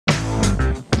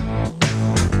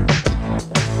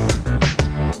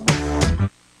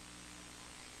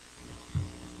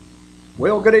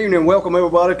Well, good evening. Welcome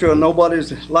everybody to a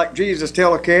Nobody's Like Jesus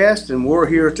telecast, and we're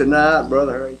here tonight,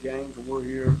 Brother Harry James, and we're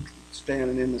here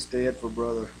standing in the stead for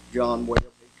Brother John Webb.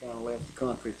 He kind of left the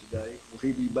country today. Well,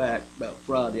 he'll be back about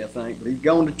Friday, I think, but he's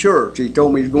going to church. He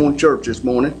told me he's going to church this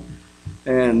morning,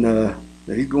 and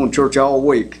he's going to church all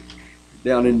week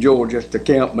down in Georgia at the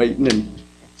camp meeting, and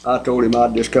I told him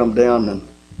I'd just come down and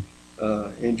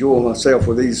enjoy myself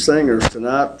with these singers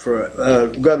tonight.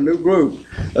 We've got a new group,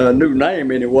 a new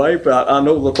name anyway. But I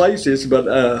know the places,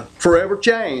 but Forever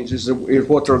Change is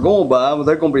what they're going by.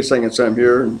 They're going to be singing some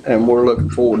here, and we're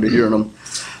looking forward to hearing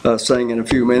them sing in a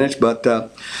few minutes. But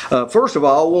first of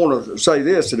all, I want to say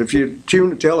this, that if you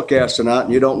tune the telecast tonight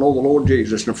and you don't know the Lord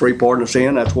Jesus and the free pardon of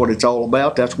sin, that's what it's all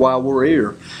about. That's why we're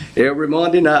here every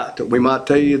Monday night, that we might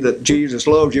tell you that Jesus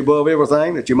loves you above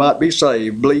everything, that you might be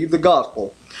saved. Believe the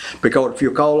gospel. Because if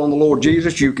you call on the Lord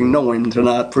Jesus, you can know Him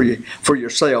tonight for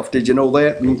yourself. Did you know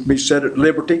that? You can be set at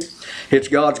liberty. It's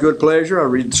God's good pleasure. I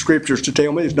read the scriptures to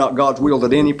tell me it's not God's will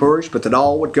that any perish, but that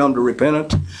all would come to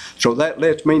repentance. So that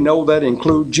lets me know that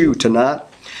includes you tonight.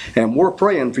 And we're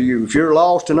praying for you. If you're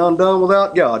lost and undone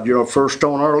without God, you're first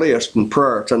on our list in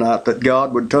prayer tonight, that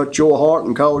God would touch your heart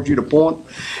and cause you to point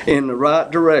in the right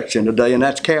direction today. And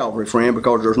that's Calvary, friend,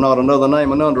 because there's not another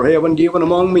name under heaven given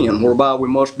among men whereby we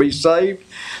must be saved.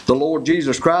 The Lord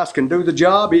Jesus Christ can do the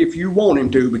job if you want Him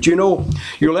to. But you know,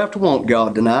 you'll have to want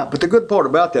God tonight. But the good part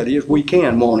about that is we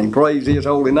can want Him. Praise His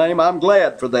holy name. I'm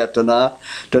glad for that tonight,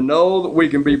 to know that we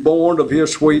can be born of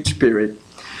His sweet Spirit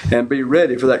and be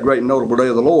ready for that great and notable day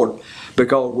of the Lord.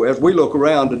 Because as we look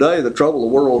around today, the trouble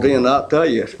the world's in, I tell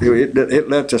you, it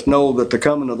lets us know that the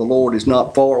coming of the Lord is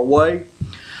not far away.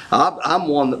 I'm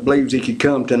one that believes He could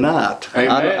come tonight.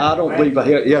 I don't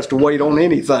believe He has to wait on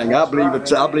anything. I believe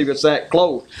it's that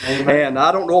close. Amen. And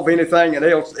I don't know if anything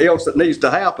else that needs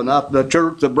to happen. The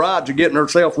church, the brides are getting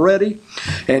herself ready,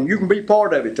 and you can be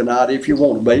part of it tonight if you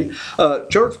want to be.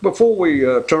 Church, before we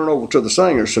turn over to the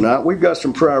singers tonight, we've got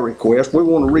some prayer requests. We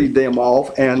want to read them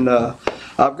off, and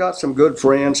I've got some good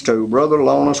friends too. Brother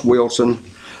Lonus Wilson.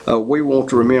 We want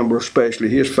to remember especially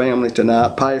his family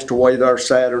tonight. Passed away there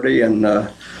Saturday,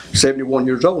 and 71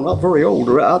 years old, not very old.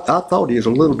 I thought he was a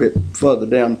little bit further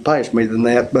down past me than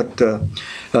that,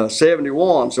 but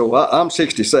 71, so I'm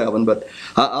 67, but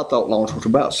I thought Lawrence was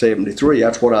about 73.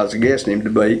 That's what I was guessing him to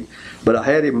be, but I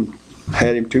had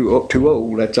him too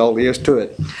old. That's all there is to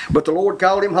it. But the Lord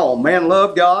called him home. Man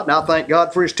loved God, and I thank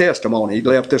God for his testimony. He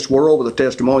left this world with a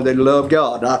testimony that he loved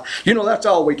God. You know, that's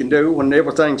all we can do when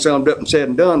everything's summed up and said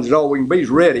and done. Is all we can be is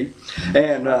ready,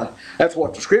 and that's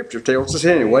what the Scripture tells us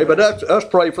anyway. But us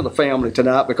pray for the family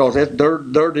tonight, because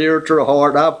they're dear to our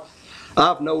heart.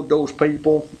 I've known those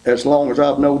people as long as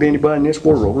I've known anybody in this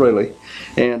world, really,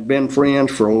 and been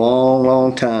friends for a long,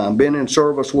 long time. Been in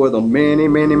service with them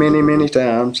many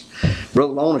times.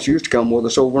 Brother Lonus used to come with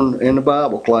us over in the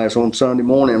Bible class on Sunday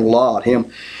morning a lot.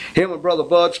 Him and Brother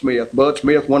Bud Smith. Bud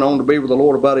Smith went on to be with the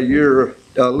Lord about a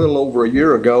little over a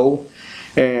year ago,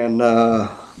 and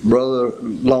Brother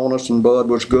Lonus and Bud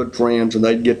was good friends, and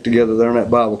they'd get together there in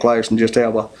that Bible class and just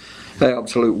have an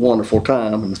absolute wonderful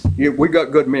time. And we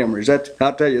got good memories. I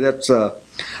tell you,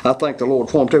 I thank the Lord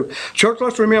for them too. Church,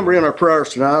 let's remember in our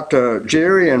prayers tonight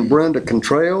Jerry and Brenda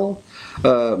Contrell,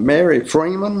 Mary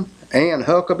Freeman, Ann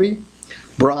Huckabee,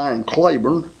 Brian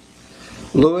Claiborne,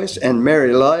 Lewis and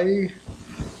Mary Lay,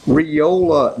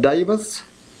 Riola Davis,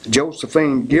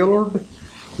 Josephine Gillard,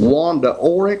 Wanda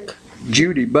Orick,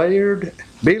 Judy Baird,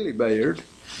 Billy Baird,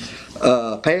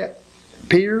 Pat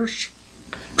Pierce,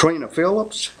 Trina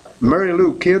Phillips, Mary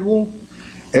Lou Kidwell,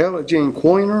 Ella Jean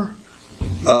Queener,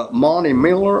 Monty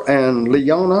Miller and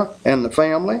Leona and the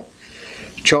family,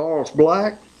 Charles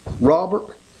Black,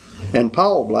 Robert, and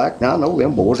Paul Black. Now I know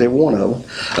them boys, every one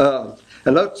of them.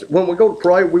 And when we go to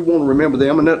pray, we want to remember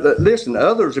them. And listen,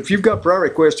 others, if you've got prayer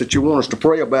requests that you want us to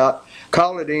pray about,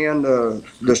 call it in.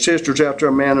 The sister's out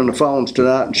there manning the phones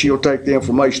tonight, and she'll take the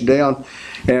information down.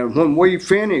 And when we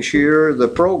finish here the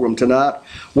program tonight,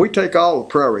 we take all the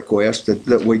prayer requests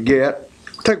that we get,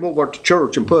 take them over to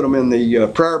church and put them in the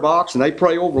prayer box, and we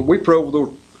pray over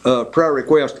those prayer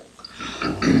requests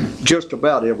just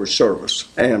about every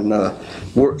service. And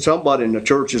somebody in the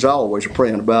church is always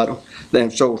praying about them.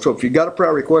 And so if you got a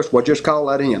prayer request, well, just call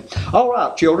that in. All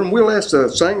right, children, we'll ask the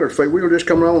singers, we'll just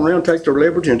come around, take their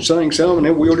liberty and sing some, and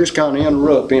then we'll just kind of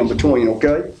interrupt in between,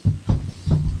 okay?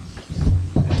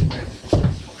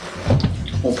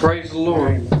 Well, praise the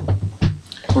Lord.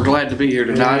 We're glad to be here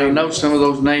tonight. I know some of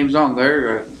those names on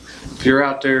there. If you're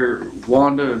out there,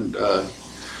 Wanda, and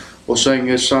we'll sing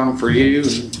this song for you.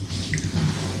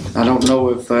 I don't know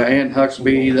if Ann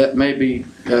Huxby, that may be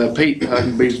Pete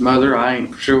Huxby's mother. I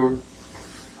ain't sure.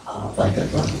 I think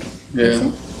that's right.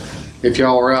 Yeah. If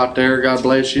y'all are out there, God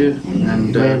bless you,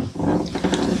 and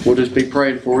we'll just be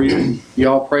praying for you.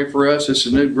 Y'all pray for us. It's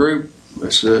a new group.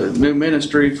 It's a new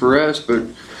ministry for us, but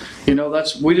you know,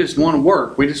 we just want to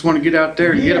work. We just want to get out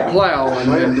there and get a plow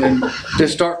and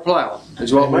just start plowing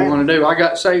is what we want to do. I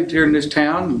got saved here in this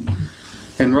town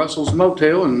in Russell's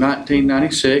Motel in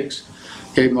 1996.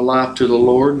 Gave my life to the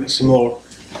Lord. Some more.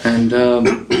 And a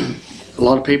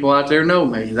lot of people out there know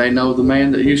me. They know the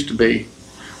man that used to be.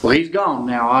 Well, he's gone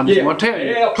now. I just want to tell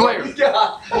you, clear.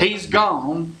 He's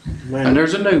gone, and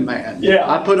there's a new man.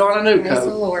 Yeah. I put on a new Praise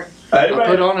the coat. Lord. I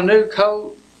put on a new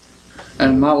coat,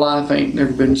 and my life ain't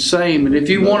never been the same. And if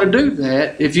you want to do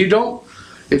that, if you don't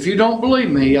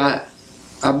believe me, I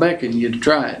beckon you to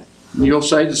try it. And you'll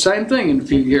say the same thing in a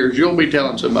few years. You'll be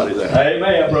telling somebody that.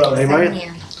 Amen, brother.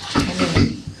 Amen.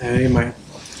 Amen. Amen.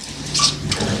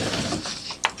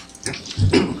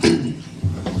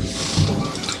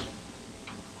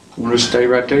 We'll just stay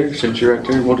right there, since you're right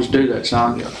there. We'll just do that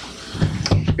song.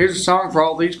 Here's a song for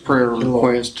all these prayer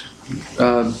requests.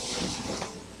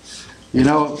 You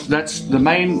know, that's the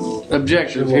main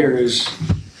objective here is,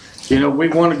 you know, you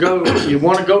want to go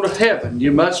to heaven.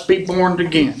 You must be born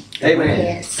again. Amen.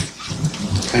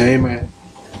 Yes. Amen.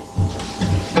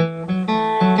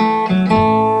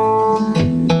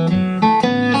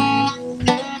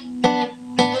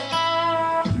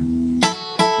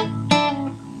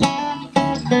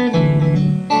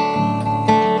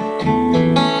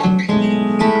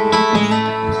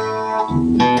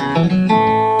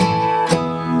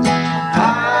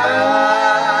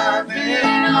 I've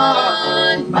been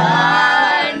on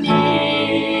my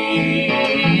knees,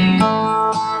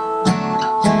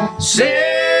 sending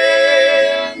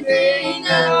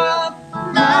up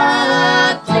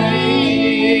my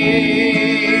plea.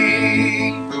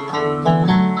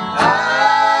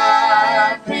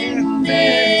 I've been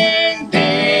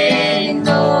bending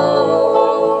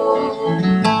low,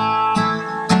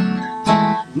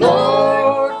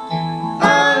 Lord,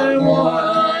 I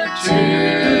want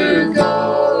to go.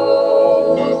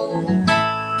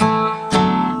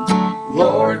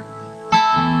 Lord,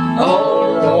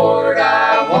 oh Lord,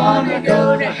 I want to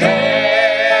go to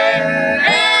heaven.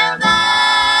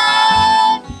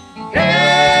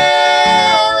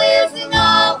 Hell is an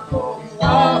awful,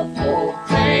 awful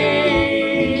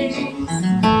place.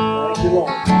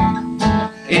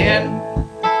 In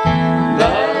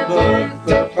the book,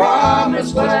 the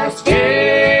promise was given.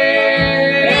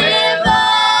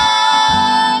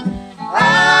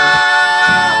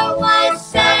 I was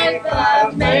saved by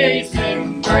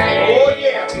amazing grace. Oh,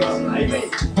 yeah. Amen.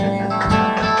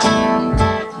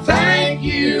 Thank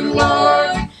you,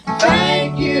 Lord.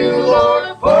 Thank you,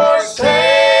 Lord, for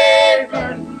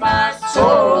saving my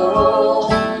soul.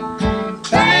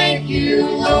 Thank you,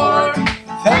 Lord.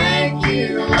 Thank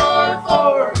you, Lord,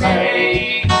 for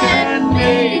making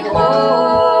me whole.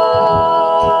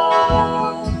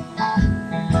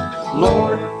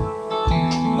 Lord,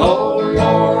 oh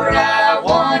Lord, I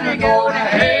want to go to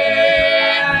heaven.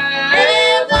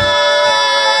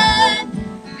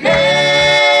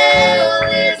 Hell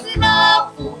is an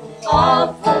awful,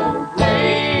 awful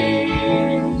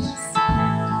place.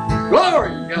 Glory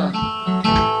to God.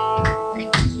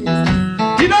 Thank you, Jesus.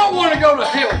 You don't want to go to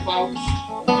hell, folks.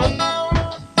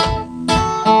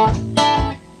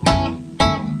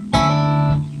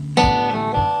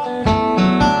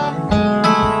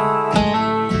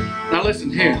 Now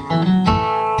listen here.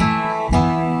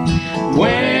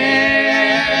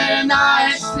 When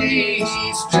I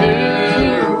cease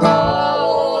to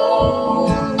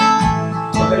roam,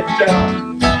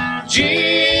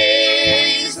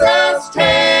 Jesus,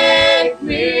 take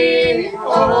me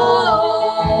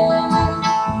home,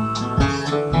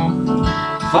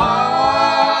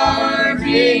 far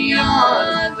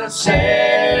beyond the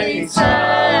setting sun.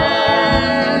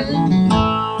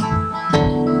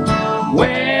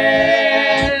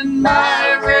 When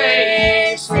my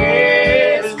race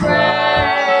is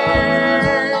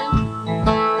run,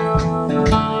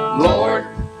 Lord,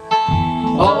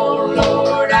 oh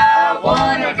Lord, I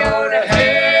want to go to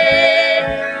heaven.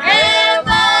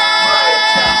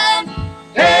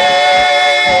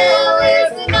 Hell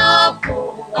is an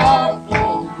awful,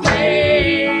 awful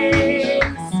place.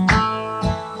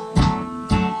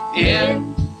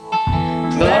 In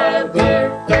the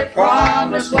book, the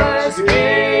promise was given.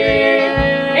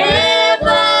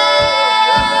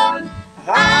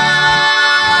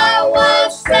 I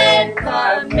was saved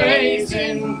by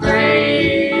amazing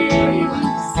grace.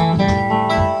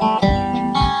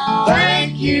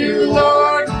 Thank you,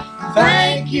 Lord.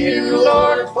 Thank you,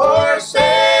 Lord, for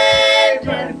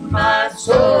saving my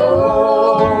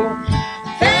soul.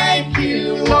 Thank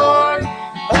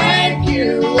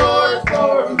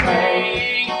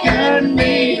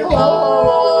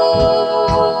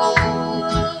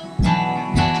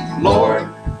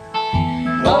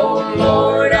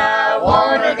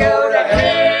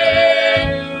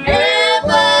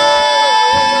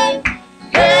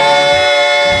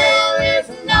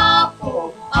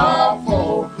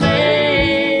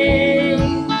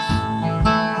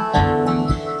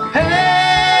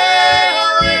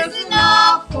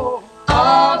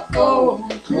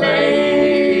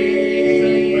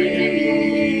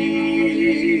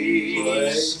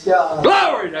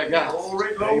Glory to God.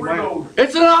 Glory, glory, glory.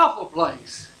 It's an awful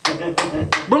place.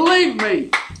 Believe me,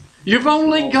 you've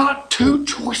only got two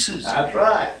choices. That's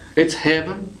right. It's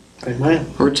heaven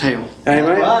Amen. or it's hell.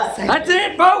 Amen. Right. That's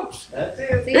it, folks. That's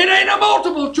it. It ain't a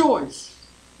multiple choice.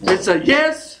 It's a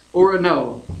yes or a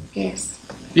no. Yes.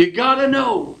 You gotta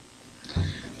know.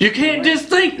 You can't just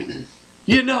think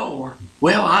you know, or,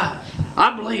 well,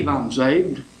 I believe I'm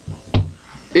saved.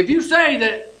 If you say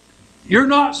that you're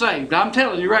not saved, I'm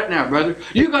telling you right now, brother,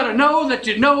 you gotta know that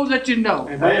you know that you know.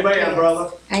 Amen,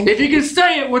 brother. If you can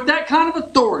say it with that kind of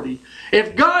authority,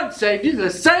 if God saved you, the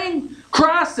same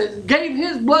Christ that gave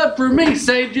his blood for me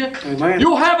saved you, Amen.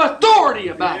 you'll have authority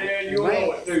about it. Yeah, you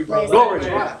know it too, brother. Glory to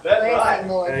Amen. God. That's Praise right. the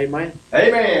Lord. Amen.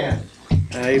 Amen.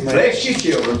 Amen. Bless you,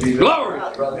 children. Jesus. Glory.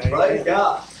 Brother. Praise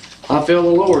God. I feel the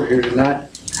Lord here tonight.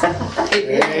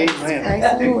 Amen.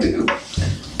 Praise the Lord.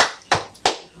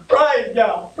 Praise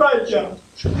God. Praise God.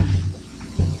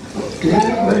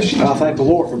 I thank the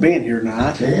Lord for being here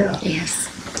tonight. Yeah. Yes.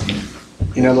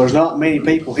 You know, there's not many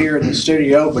people here in the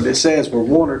studio, but it says where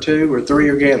one or two or three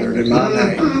are gathered in my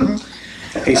name.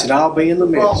 He said, I'll be in the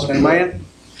midst. Amen.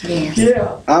 Yes.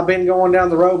 Yeah. I've been going down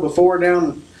the road before,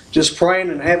 down just praying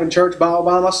and having church all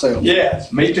by myself.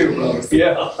 Yes. Me too, brother.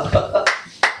 Yeah.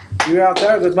 You out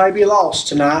there that may be lost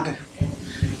tonight.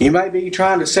 You may be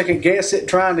trying to second guess it,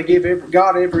 trying to give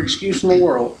God every excuse in the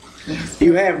world. Yes.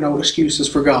 You have no excuses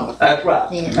for God. That's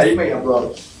right. Yes. Amen,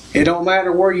 brother. It don't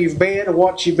matter where you've been or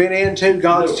what you've been into,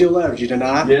 God still loves you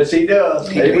tonight. Yes, he does.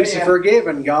 He's a Amen.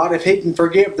 forgiving God. If he can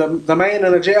forgive the man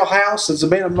in a jailhouse that's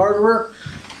been a murderer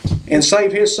and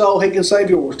save his soul, he can save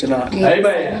yours tonight. Yes.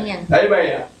 Amen.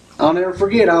 Amen. I'll never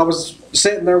forget, I was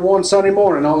sitting there one Sunday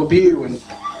morning on the pew and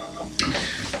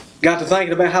got to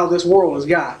thinking about how this world has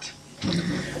got.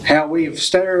 How we've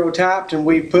stereotyped and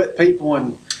we've put people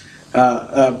and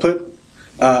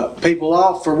people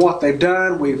off for what they've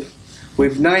done. We've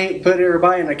put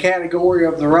everybody in a category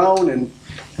of their own and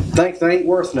think they ain't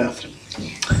worth nothing.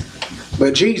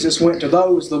 But Jesus went to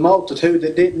those, the multitude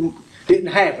that didn't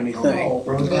have anything. Oh,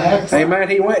 brother. Yes. Amen.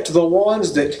 He went to the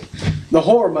ones the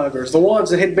whoremongers, the ones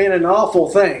that had been in awful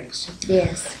things,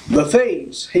 Yes. the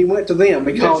thieves. He went to them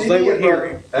because Yes, he they did, would hear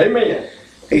brother. him. Amen.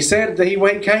 He said that he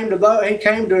came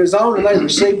to his own and they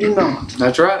received him not.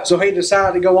 That's right. So he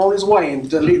decided to go on his way and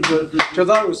to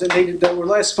those that were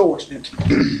less fortunate.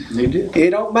 He did.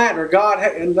 It don't matter.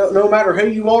 No matter who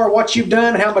you are, what you've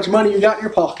done, how much money you got in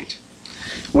your pocket.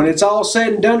 When it's all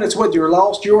said and done, it's whether you're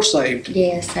lost, you're saved.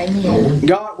 Yes. Amen.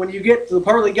 God, when you get to the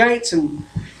pearly gates and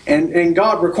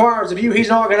God requires of you, He's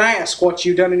not going to ask what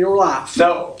you've done in your life.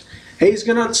 No. He's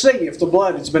going to see if the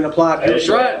blood has been applied to That's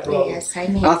you. right. Yes.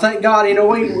 Amen. I thank God,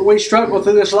 we struggle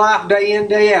through this life day in,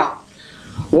 day out,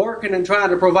 working and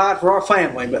trying to provide for our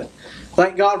family. But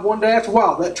thank God, one day after a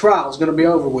while, that trial is going to be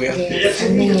over with. Yes.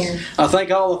 Amen. I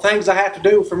think all the things I have to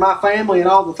do for my family and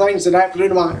all the things that I have to do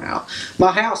to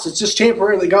my house, it's just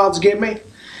temporary that God's given me.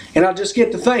 And I just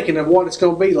get to thinking of what it's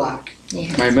going to be like.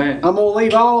 Yes. Amen. I'm going to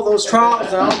leave all those trials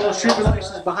and all those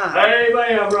tribulations behind.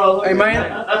 Amen, brother.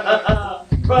 Amen.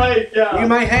 Praise God. You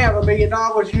may have $1 million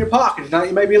in your pocket tonight.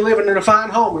 You may be living in a fine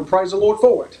home, and praise the Lord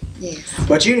for it. Yes.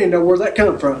 But you didn't know where that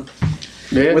come from.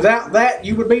 Yeah. Without that,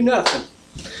 you would be nothing.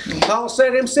 Paul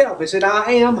said himself, he said,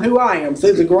 I am who I am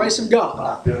through the grace of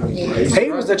God.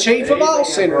 He was the chief of all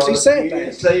sinners. He said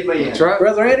that. Amen. That's right.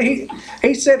 Brother Eddie,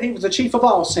 he said he was the chief of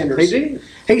all sinners. He did.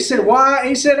 He said, why?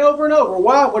 He said over and over,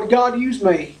 why would God use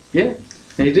me? Yeah.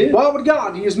 He did. Why would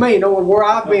God use me knowing where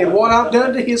I've been, what I've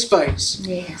done to His face?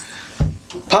 Yes.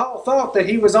 Paul thought that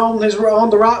he was on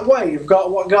the right way of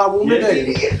what God wanted Yes, to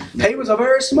he do. did. He was a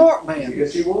very smart man.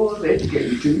 Yes, he was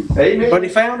educated too. Amen. But he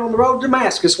found on the road to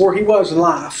Damascus where he was in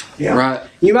life. Yeah. Right.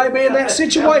 You may be in that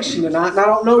situation tonight, and I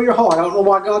don't know your heart. I don't know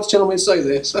why God's telling me to say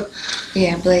this.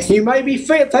 Yeah. Bless you. You may be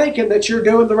thinking that you're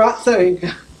doing the right thing.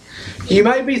 You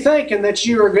may be thinking that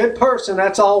you're a good person.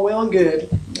 That's all well and good.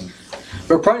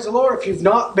 But praise the Lord, if you've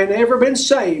not ever been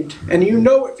saved, and you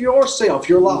know it for yourself,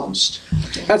 you're lost.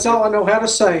 That's all I know how to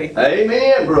say.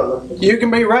 Amen, brother. You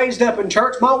can be raised up in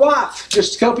church. My wife,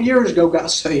 just a couple years ago,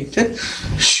 got saved.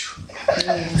 Yes.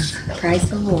 Praise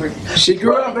the Lord. She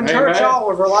grew up in church Amen.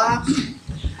 all of her life.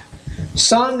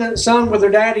 Sung with her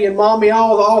daddy and mommy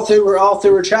all through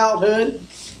her childhood.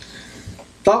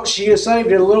 Thought she was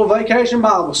saved at a little vacation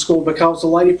Bible school because the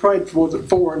lady prayed for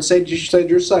her and said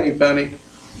you're saved, honey.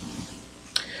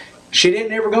 She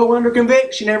didn't ever go under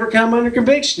conviction. She never come under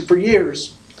conviction for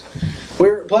years. We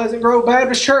were at Pleasant Grove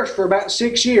Baptist Church for about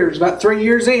 6 years. About 3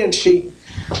 years in,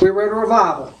 we were at a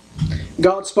revival.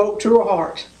 God spoke to her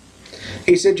heart.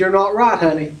 He said, "You're not right,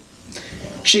 honey."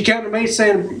 She came to me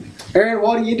saying, "Aaron,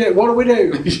 what do you do? What do we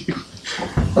do?"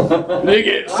 They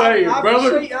get saved,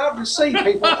 brother. I've received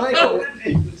people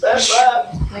thinking That's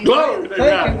right. Glory to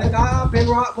God. that I've been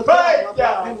right with Praise God.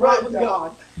 God, I've been right praise with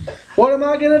God. What am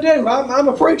I going to do? I'm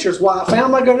a preacher's wife. How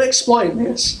am I going to explain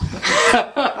this?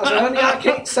 I said, honey, I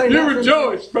can't say You nothing.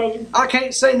 rejoice, brother. I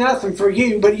can't say nothing for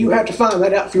you, but you have to find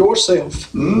that out for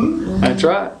yourself. That's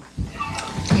right.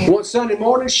 One Sunday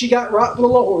morning, she got right with the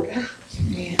Lord.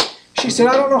 Yeah. She said,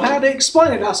 I don't know how to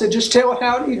explain it. I said, just tell it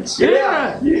how it is.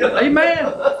 Yeah. Amen.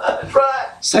 That's right.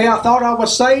 Say, I thought I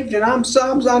was saved, and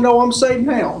I know I'm saved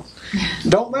now.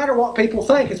 Don't matter what people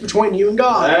think. It's between you and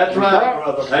God. That's right,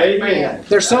 brother. Amen.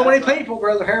 There's so many people,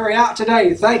 Brother Harry, out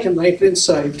today thinking they've been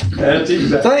saved. That's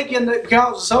exactly. Thinking that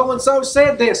because so-and-so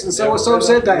said this and so-and-so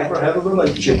said Never that. have a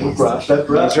relationship with Christ. That's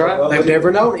right. That's right. They've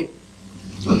never known Him.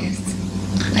 Yes.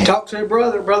 Talk to a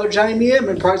Brother Jamie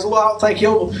Emmons, praise the Lord. I don't think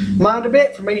he'll mind a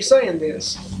bit for me saying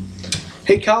this.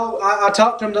 He called, I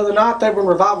talked to him the other night. They were in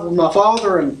revival with my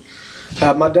father and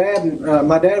my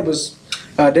dad was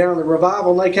down in the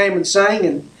revival, and they came and sang,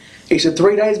 and he said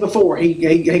 3 days before he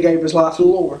gave his life to the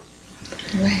Lord.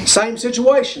 Right. Same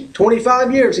situation,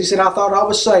 25 years. He said, I thought I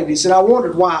was saved. He said, I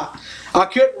wondered why I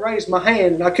couldn't raise my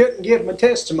hand and I couldn't give my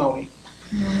testimony.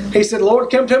 He said, Lord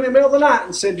come to me in the middle of the night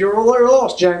and said, you're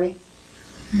lost, Jamie.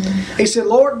 He said,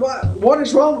 Lord, what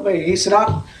is wrong with me? He said,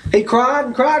 he cried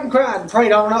and cried and cried and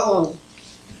prayed all night long.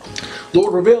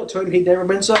 Lord revealed to him he'd never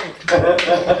been saved.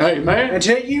 Amen.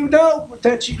 Until you know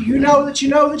that you know that you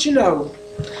know that you know.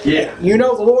 Yeah. You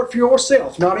know the Lord for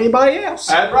yourself, not anybody else.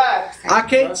 That's right.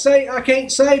 I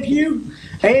can't save you.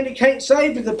 Andy can't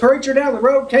save you. The preacher down the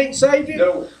road can't save you.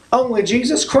 No. Only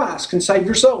Jesus Christ can save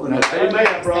your soul tonight.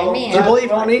 Amen, bro. Amen. If you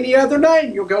believe on any other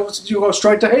name, you'll go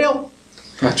straight to hell.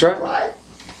 That's right. Right.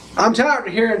 I'm tired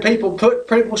of hearing people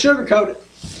sugarcoat it.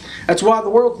 That's why the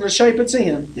world's in the shape it's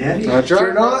in. Yeah. That's If you're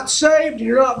right. not saved,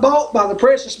 you're not bought by the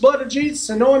precious blood of Jesus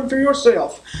and knowing for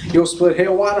yourself, you'll split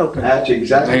hell wide open. That's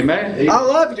exactly. Amen. I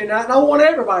love you tonight, and I want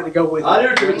everybody to go with me.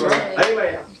 I do too, bro.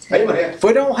 Amen. Amen. If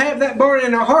we don't have that burning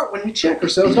in our heart, we need to check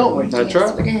ourselves, don't we? That's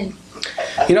Yes, right. we do.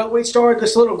 You know, we started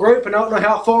this little group and don't know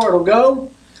how far it'll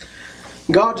go.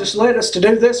 God just led us to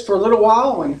do this for a little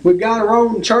while, and we've got our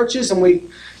own churches, and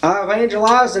I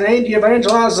evangelized and Andy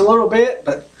evangelized a little bit,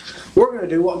 but we're going to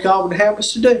do what God would have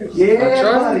us to do. Yeah, That's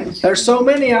right. buddy. There's so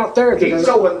many out there Keep that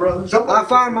going, brother. I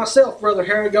find myself, Brother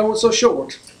Harry, going so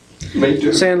short, Me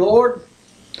too. saying, Lord,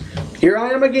 here I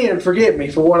am again. Forgive me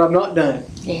for what I've not done.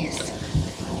 Yes.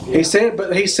 He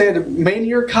said,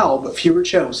 many are called, but few are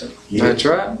chosen. That's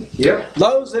right. Yep.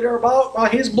 Those that are bought by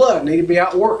His blood need to be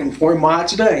out working for Him while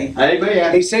today.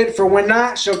 Amen. He said, for when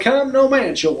night shall come, no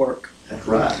man shall work. That's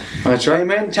right. That's right.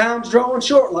 Amen. Time's drawing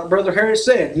short, like Brother Harry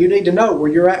said. You need to know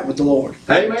where you're at with the Lord.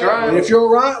 Amen. That's right. And if you're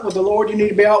right with the Lord, you need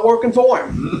to be out working for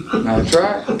Him. That's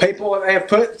right. People have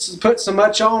put so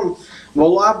much on,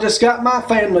 well, I've just got my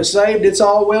family saved. It's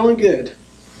all well and good.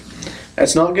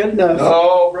 That's not good enough.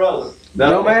 Oh, brother.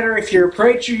 No matter if you're a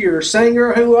preacher, you're a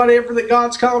singer, whatever that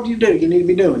God's called you to do, you need to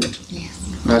be doing it.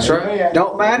 Yes. That's right. Amen.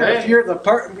 Don't matter if you're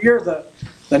the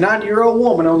 90-year-old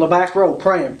woman on the back row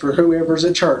praying for whoever's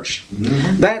at church.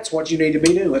 That's what you need to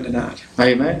be doing tonight.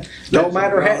 Amen. Don't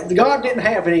matter how God didn't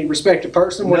have any respect of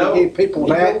person when No. He gave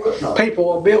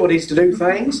people abilities to do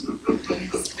things.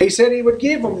 He said He would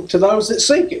give them to those that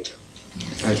seek it.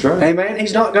 That's right. Amen.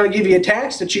 He's not going to give you a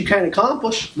task that you can't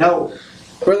accomplish. No.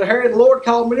 Brother Harry, the Lord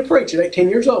called me to preach at 18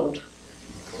 years old.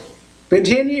 Been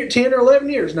 10 or 11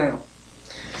 years now.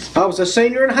 I was a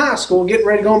senior in high school, getting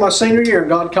ready to go on my senior year, and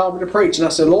God called me to preach. And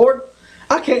I said, Lord,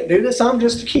 I can't do this. I'm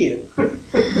just a kid.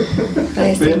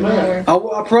 Bless the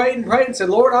Lord. I prayed and said,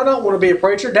 Lord, I don't want to be a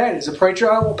preacher. Daddy's a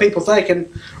preacher. I don't want people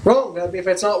thinking wrong of me if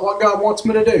that's not what God wants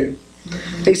me to do.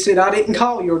 He said, I didn't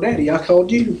call your daddy. I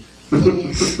called you.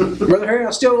 Brother Harry,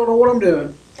 I still don't know what I'm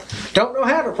doing. Don't know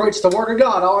how to preach the Word of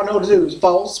God. All I know to do is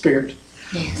follow the Spirit.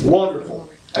 Yes. Wonderful.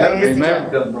 Amen.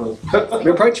 Amen. Done, brother.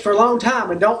 Been preaching for a long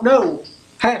time and don't know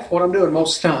half what I'm doing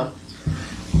most of the time.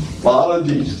 Follow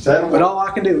Jesus. But all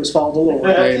I can do is follow the Lord.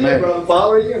 That's Amen. it, brother.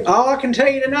 Follow you. All I can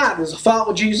tell you tonight is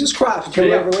follow Jesus Christ if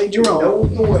He'll ever lead you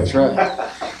wrong. No way. That's right.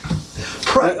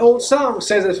 An old song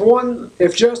says,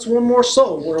 if just one more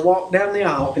soul were to walk down the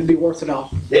aisle, it'd be worth it all.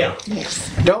 Yeah.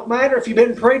 Yes. Don't matter if you've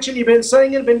been preaching, you've been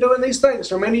singing, been doing these things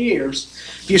for many years.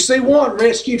 If you see one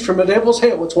rescued from the devil's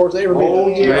hell, it's worth every bit. Oh,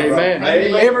 yeah. Amen. brother.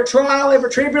 Amen. Every trial, every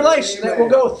tribulation that we'll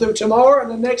go through tomorrow and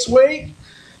the next week,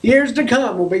 years to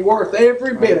come, will be worth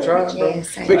every bit of That's it. right.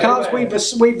 Yes. Because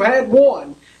we've had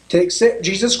one to accept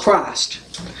Jesus Christ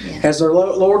Yes. as their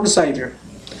Lord and Savior.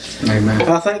 Amen.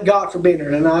 I thank God for being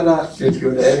here tonight. I It's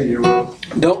good to have you, brother.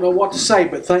 don't know what to say,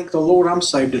 but thank the Lord I'm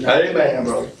saved tonight. Amen,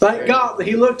 brother. Thank God that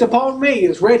He looked upon me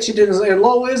as wretched and as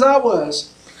low as I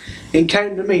was and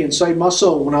came to me and saved my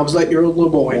soul when I was 8-year-old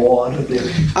little boy. Boy, I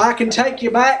did. I can take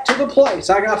you back to the place.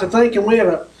 I got to thinking we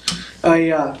had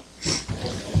a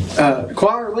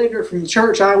choir leader from the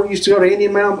church. I used to go to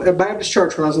Indian Mountain Baptist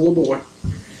Church when I was a little boy.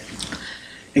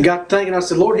 And got to thinking, I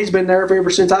said, Lord, He's been there ever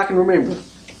since I can remember.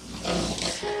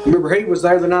 Remember, He was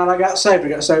there the night I got saved. I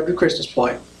got saved at Christmas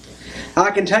plate.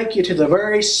 I can take you to the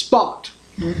very spot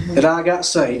that I got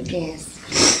saved. Yes.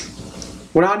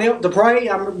 When I knelt to pray,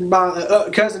 I remember my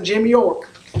cousin Jimmy York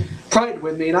prayed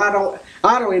with me, and I don't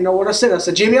even know what I said. I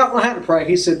said, Jimmy, I don't know how to pray.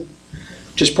 He said,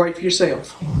 just pray for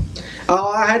yourself.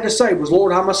 All I had to say was,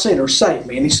 Lord, I'm a sinner. Save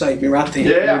me. And He saved me right then.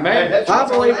 Yeah, Amen. that's I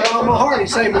believe with all my heart He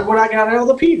saved me when I got out of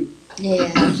the pew.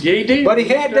 Yes. Yeah, he did. But he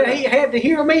had to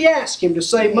hear me ask Him to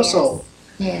save my soul.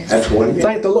 Yes. That's what he did.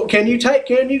 Thank the Lord. Can you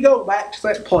go back to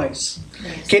that place?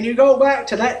 Yes. Can you go back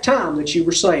to that time that you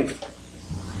were saved?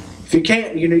 If you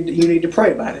can't, you need to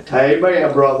pray about it.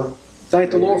 Amen, brother.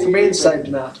 Thank the Lord for being saved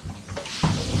tonight.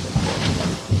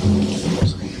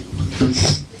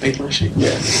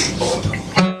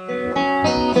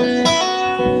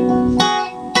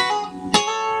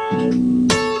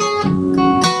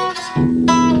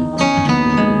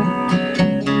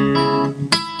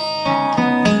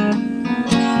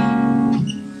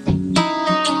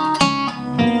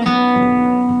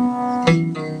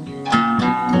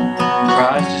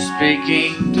 Christ is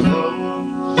speaking to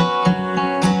those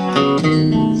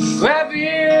who have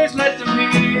ears, let them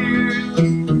hear.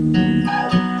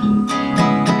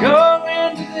 Go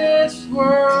into this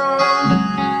world,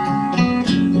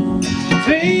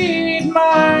 feed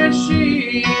my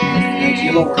sheep.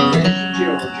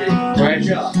 Right.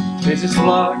 This is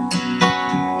flock.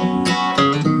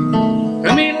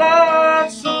 Whom He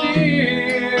loves so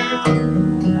dear.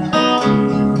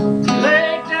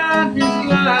 Laid down His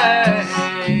life,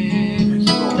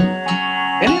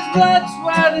 and His blood,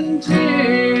 sweat, and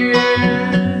tears.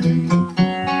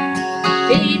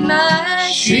 Feed my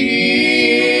Sheep,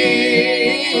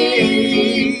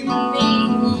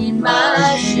 feed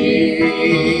my sheep.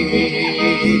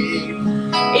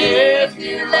 If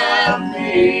you love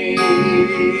me,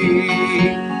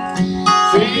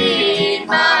 feed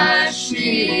my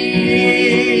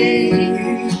sheep.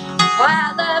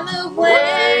 While I'm away,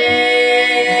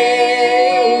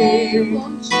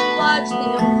 won't you watch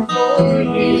them for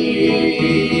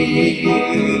me?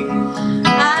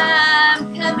 I'm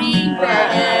coming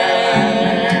back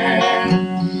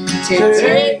to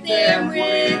take them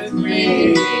with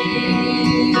me.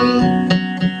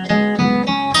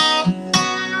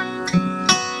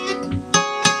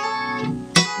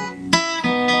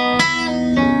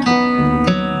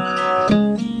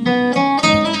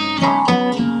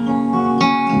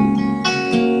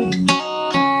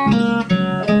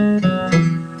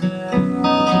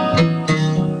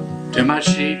 do my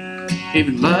sheep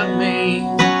even love me?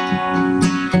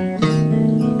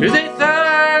 Do they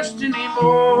thirst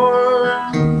anymore?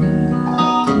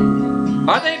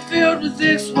 Are they filled with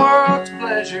this world's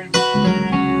pleasure?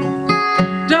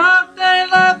 Don't they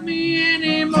love me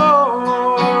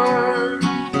anymore?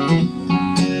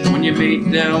 When you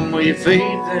meet them, will you feed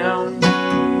them?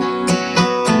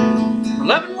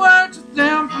 Loving words with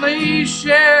them, please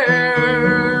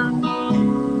share,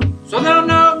 so they'll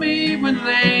know me when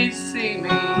they see me,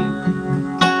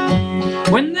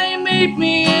 when they meet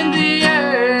me in the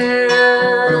air.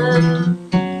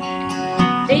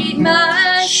 Feed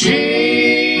my Sheep,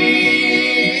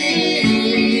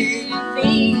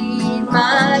 feed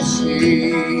my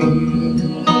sheep.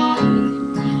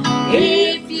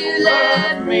 If you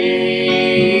love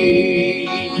me,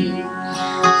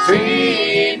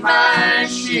 feed my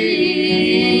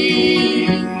sheep.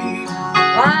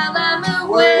 while I'm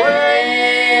away,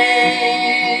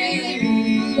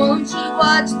 won't you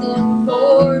watch them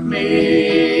for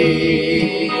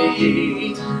me?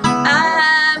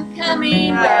 I'm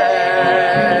coming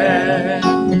back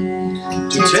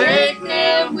To take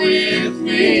them with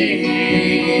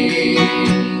me.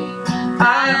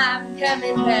 I'm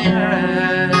coming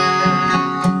back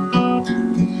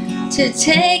to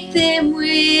take them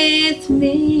with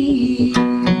me.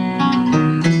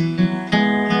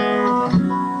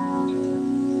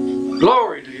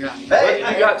 Glory to God. Well,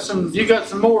 you got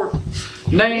some more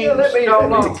names. Yeah, let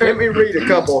going on. me read a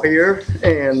couple here,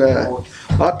 and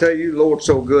I'll tell you, the Lord's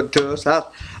so good to us. I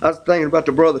was thinking about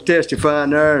the brother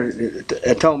testifying there,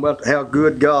 talking about how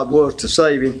good God was to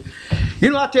save him. You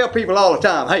know, I tell people all the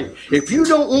time, hey, if you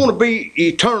don't want to be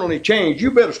eternally changed, you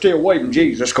better stay away from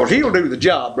Jesus, because he'll do the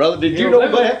job, brother. Did you know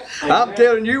that? I'm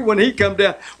telling you, when he comes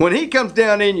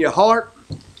down in your heart,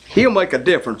 he'll make a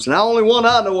difference. And the only one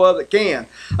I know of that can.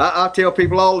 I tell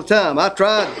people all the time, I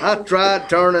tried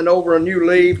turning over a new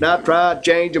leaf, and I tried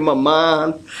changing my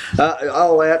mind,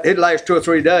 all that. It lasts 2 or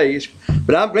 3 days.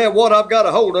 But I'm glad what I've got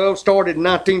a hold of started in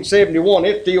 1971.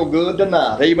 It's still good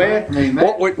tonight. Amen? Amen.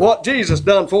 What Jesus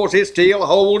done for us, it's still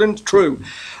holding true.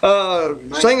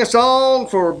 Sing a song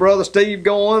for Brother Steve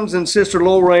Goins and Sister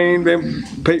Lorraine. Been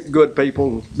good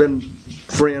people. Been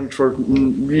friends for a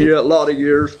lot of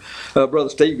years. Brother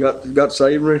Steve got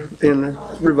saved in the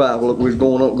revival that was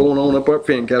going on up at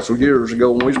Fincastle years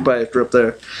ago when we was pastor up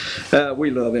there.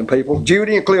 We love them people.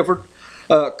 Judy and Clifford,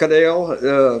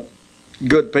 Cadell,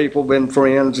 good people, been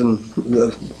friends, and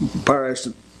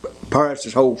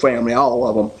Paris's whole family, all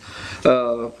of them.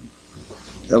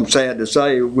 I'm sad to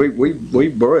say we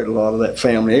buried a lot of that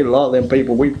family. A lot of them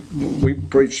people, we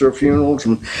preached their funerals,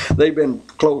 and they've been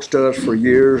close to us for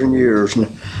years and years.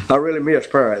 And I really miss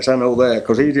Paris. I know that,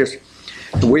 because we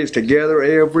was together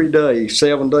every day,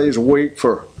 7 days a week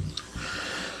for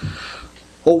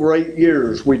over 8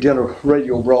 years. We did a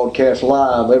radio broadcast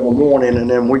live every morning, and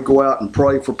then we go out and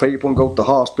pray for people and go to the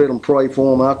hospital and pray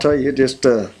for them. I tell you, just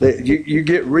you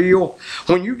get real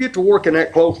when you get to working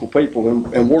that close with people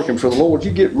and working for the Lord. You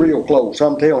get real close.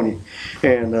 I'm telling you,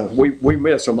 and we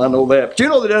miss them. I know that. But you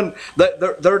know they're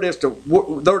just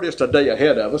a day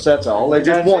ahead of us. That's all. They're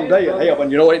just one day in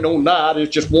heaven. You know, ain't no night.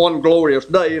 It's just one glorious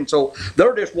day, and so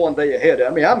they're just one day ahead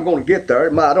of me. I'm going to get there.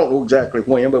 I don't know exactly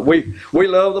when, but we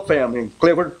love the family.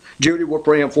 Clifford, Judy, we're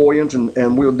praying for you,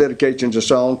 and we'll dedicate you a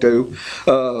song too.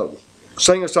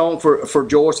 Sing a song for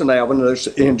Joyce and Alvin that's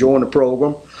enjoying the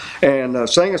program, and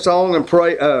sing a song and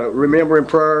pray. Remember in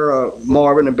prayer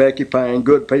Marvin and Becky Payne,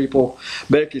 good people.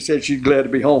 Becky said she's glad to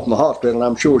be home from the hospital, and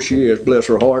I'm sure she is. Bless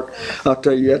her heart. I'll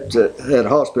tell you, that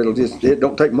hospital, it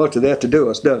don't take much of that to do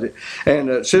us, does it?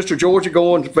 And Sister Georgia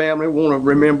Goins' family, want to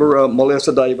remember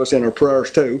Melissa Davis in her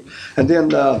prayers too. And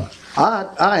then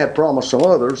I had promised some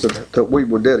others that we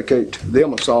would dedicate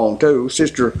them a song too.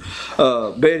 Sister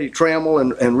Betty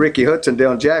Trammell and Ricky Hudson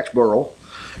down Jacksboro,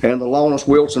 and the Lawrence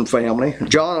Wilson family,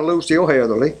 John and Lucille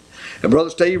Heatherly, and Brother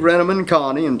Steve Renneman and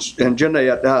Connie and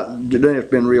Jeanette. Jeanette's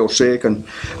been real sick, and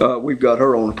we've got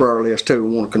her on the prayer list too.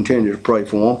 We want to continue to pray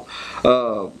for them.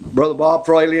 Brother Bob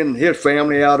Fraley and his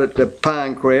family out at the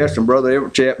Pinecrest, and Brother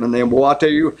Everett Chapman and them. Boy, I tell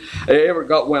you, Everett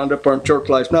got wound up in church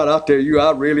last night. I tell you,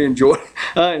 I really enjoyed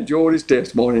his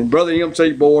testimony. And Brother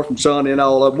M.C. Bohr from Sonny and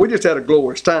all of them. We just had a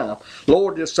glorious time.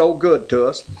 Lord is so good to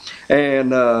us.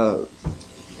 And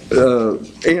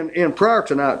in prayer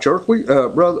tonight, church, we've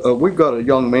got a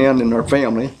young man in our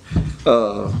family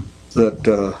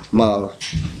that my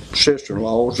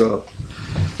sister-in-law's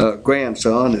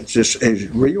grandson.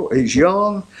 He's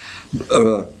young,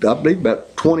 I believe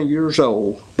about 20 years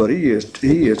old, but he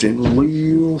is in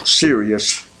real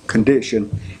serious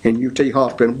condition in UT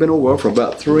Hospital. Been over for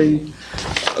about going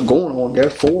on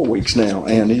 4 weeks now,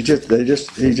 and he just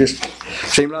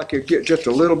seemed like he'd get just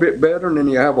a little bit better, and then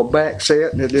you have a back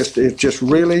set, and it's just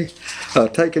really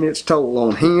taking its toll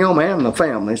on him and the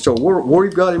family. So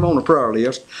we've got him on the prayer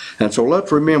list, and so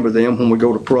let's remember them when we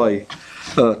go to pray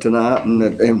tonight,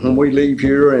 and when we leave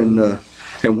here, and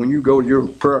when you go to your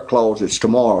prayer closets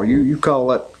tomorrow, you call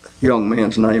that young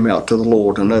man's name out to the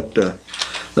Lord, and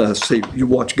see, you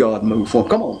watch God move for him.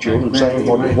 Come on, children, say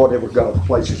whatever God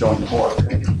places on your heart.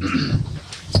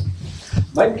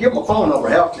 Maybe give them a phone number,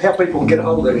 how people can get a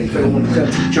hold of you if they want to come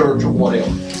to church or whatever.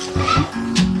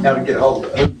 How to get a hold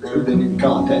of who they need to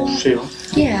contact. Sheila.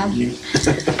 Yeah, You.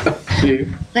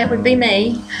 that would be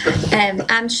me.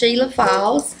 I'm Sheila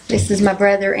Falls. This is my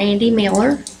brother Andy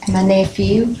Miller and my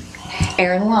nephew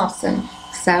Aaron Lawson.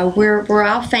 So we're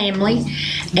all family,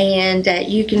 and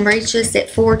you can reach us at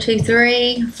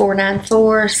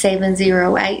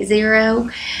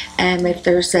 423-494-7080. If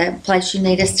there's a place you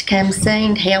need us to come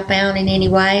sing, help out in any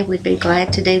way, we'd be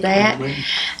glad to do that.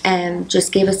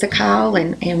 Just give us a call,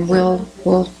 and we'll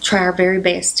try our very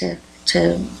best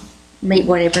to meet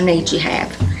whatever needs you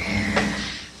have.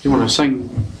 You want to sing?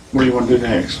 What do you want to do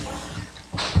next?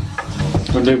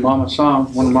 We'll do Mama's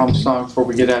song. One of Mama's songs before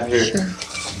we get out of here. Sure.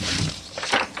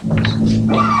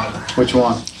 Which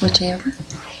one? Whichever.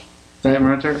 That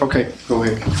right there? Okay, go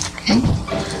ahead. Okay.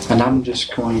 And I'm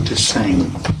just going to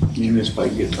sing. You just play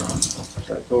guitar.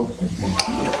 Okay, go.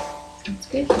 That's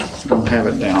good. Don't have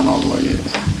it down all the way yet.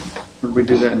 Would we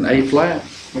do that in A flat?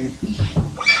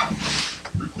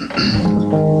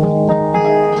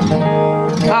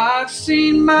 I've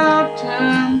seen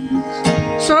mountains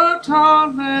so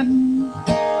tall and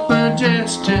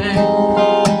majestic.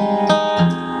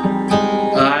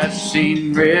 I've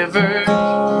seen rivers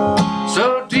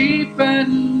so deep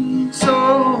and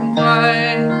so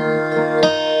wide.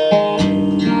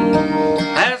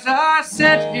 As I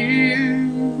sit here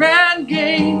and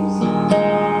gaze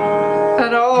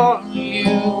at all you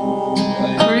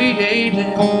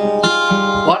created,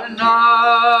 what an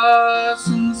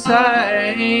awesome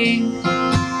sight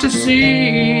to see.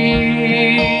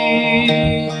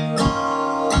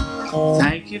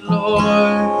 Thank you,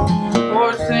 Lord,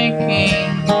 for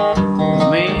thinking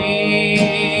of me.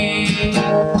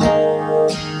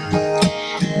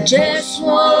 Just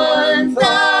one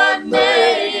thought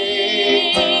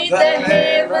made the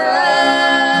heavens.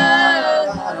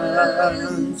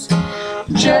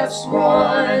 Just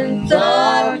one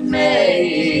thought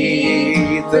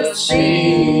made the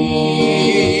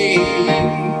sea.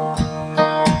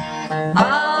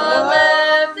 All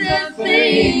of the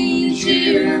things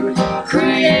you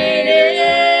created.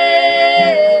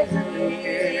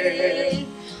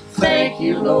 Thank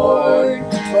you, Lord,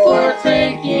 for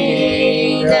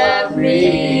thinking of me.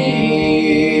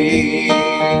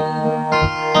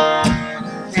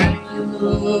 Thank you,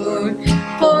 Lord,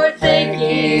 for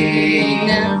thinking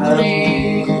of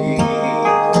me.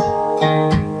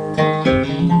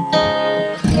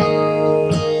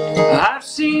 I've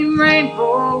seen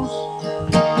rainbows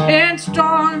and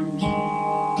storms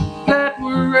that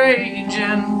were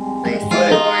raging.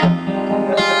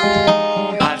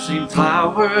 I've seen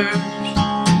flowers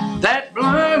that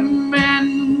bloom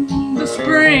in the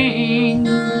spring.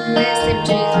 Bless him,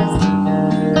 Jesus.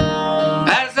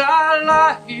 As I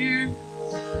lie here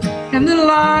in the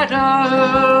light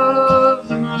of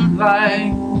the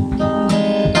moonlight,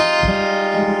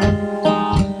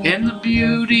 in the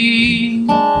beauty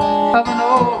of an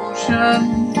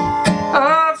ocean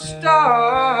of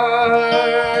stars.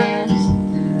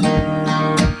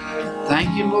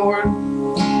 Thank you, Lord,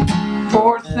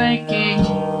 for thinking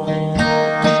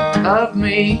of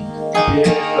me.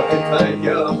 Yes, thank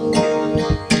you.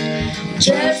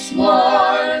 Just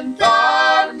one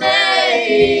thought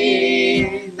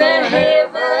made the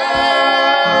heavens.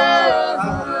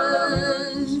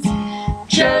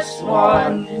 Just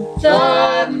one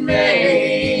thought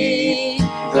made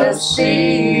the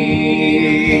sea.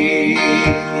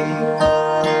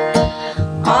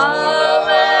 All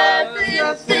of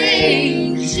the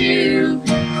things you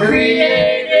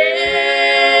created.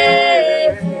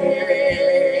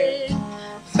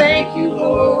 Thank you,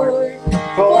 Lord,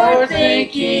 for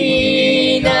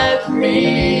thinking of me.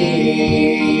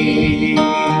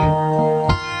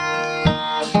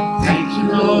 Thank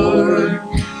you, Lord,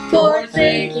 for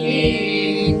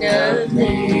thinking of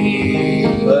me.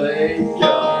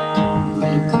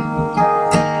 Thank you.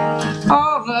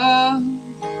 All of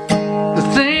the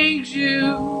things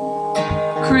you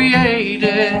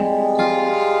created,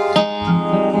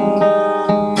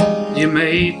 you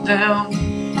made them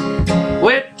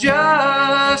with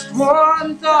just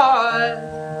one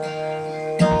thought.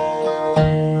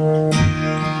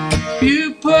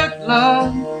 You put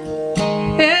love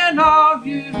in all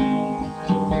you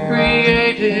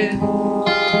created.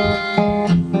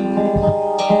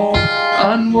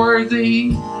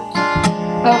 Unworthy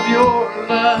of your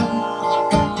love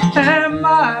am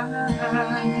I.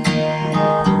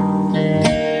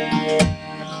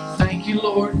 Thank you,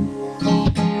 Lord,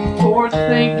 for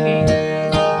thinking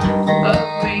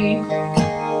of me.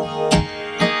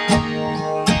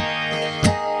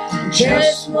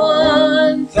 Just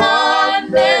one thought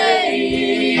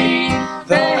made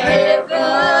the heavens.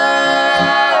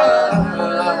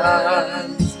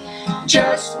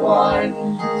 Just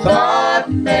one thought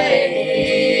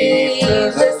made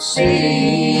the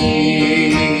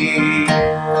sea.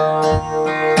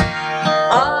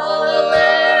 All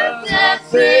of the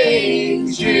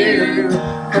things you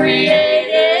created.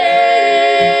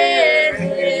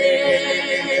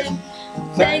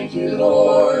 Thank you,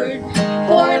 Lord,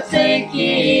 for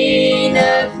thinking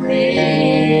of me.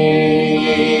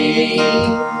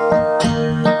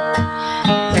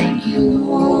 Thank you,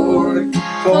 Lord,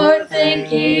 for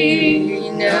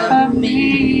thinking of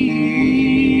me.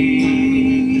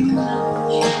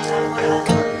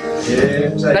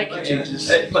 Yes, Thank you, amen. Jesus.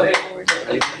 Amen.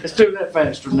 Let's do that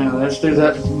faster now. Let's do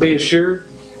that. Be assured.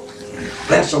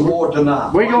 That's some more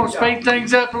tonight. We're gonna speed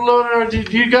things up a little.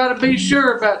 You gotta be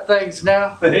sure about things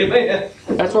now. Amen.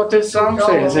 That's what this song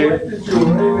says here.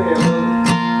 Amen.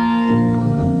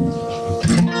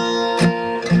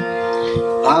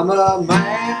 I'm a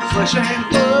man of flesh and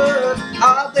blood.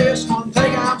 Of this one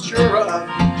thing I'm sure of.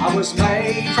 I was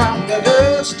made from the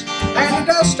dust, and the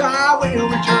dust I will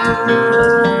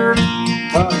return.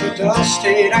 But the dust,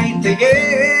 it ain't the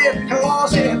end,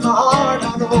 'cause in my heart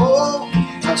I know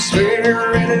my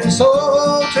spirit and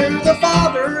soul to the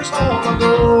Father's home I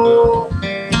go.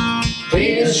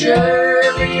 Be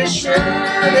assured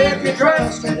if you're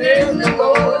trusting in the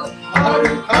Lord, all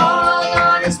who call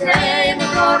on His name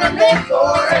are gonna live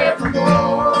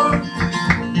forevermore.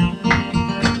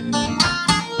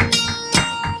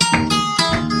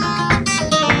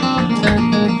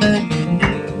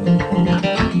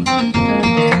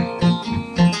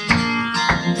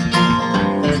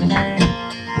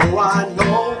 Oh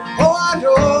I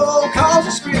know, 'cause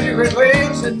the Spirit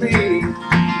lives in me.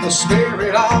 The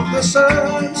Spirit of the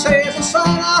Son says the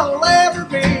Son I'll ever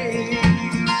be.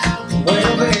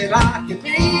 Well then I can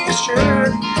be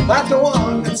assured that the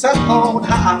one that's up on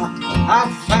high,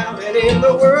 I've found it in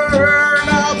the Word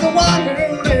of the one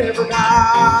who'll never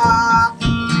die.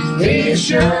 Be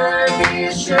assured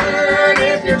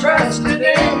if you're trusting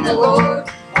in the Lord,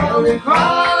 all who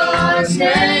call on His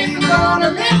name are gonna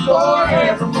live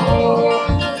forevermore.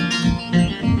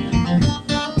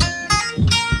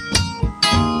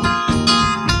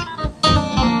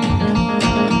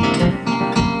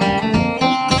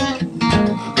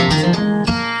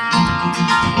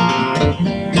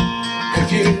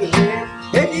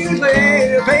 If you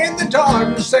live in the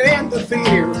darkness and the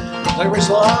fear, there is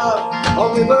love,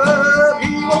 only love.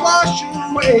 He will wash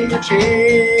away your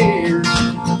tears.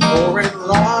 For in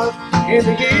love,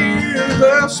 into you,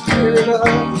 the Spirit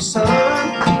of the Son,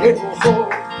 it will flow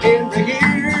into you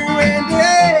and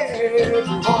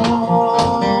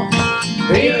everyone.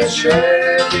 Be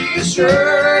assured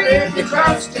if you're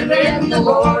trusting in the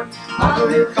Lord, all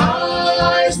who call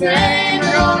on His name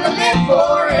are gonna live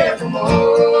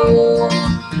forevermore.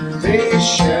 Be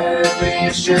assured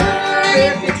if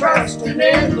you're trusting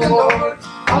in the Lord,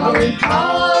 all who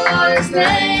call on His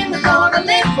name are gonna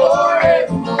live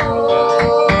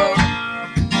forevermore.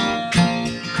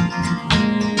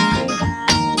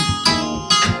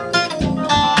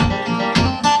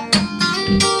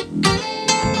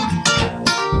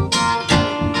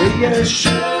 Be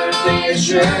assured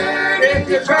if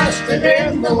you're trusting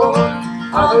in the Lord,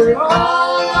 all who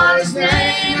call on His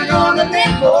name are gonna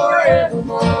live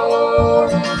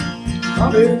forevermore.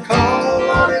 All who call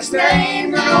on His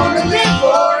name are gonna live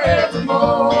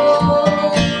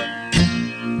forevermore.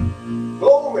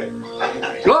 Glory.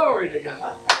 Glory to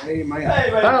God. Amen.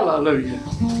 Amen. Hallelujah.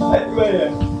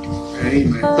 Amen.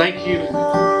 Amen. Thank you.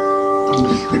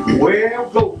 Well,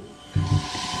 glory.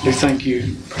 Thank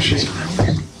you.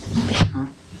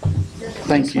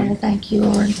 Thank Just want you. to thank you,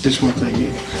 Lord. Just want to thank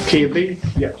you. Can you be?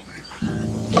 Yeah.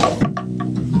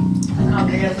 On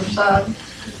the other side.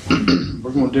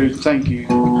 We're going to do thank you.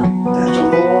 That's the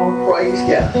Lord. Praise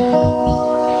God.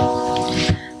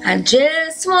 I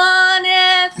just want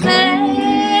to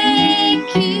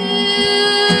thank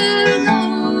you,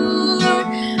 Lord,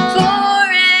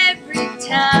 for every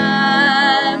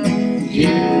time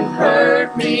You've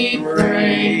heard me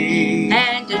pray.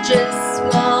 and I just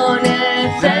want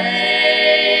to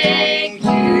thank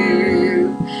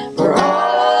you for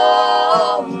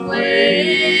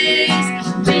always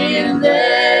being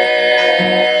there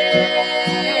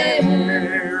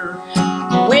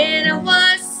when I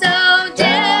was so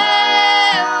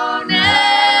down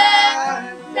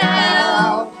and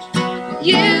out.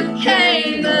 You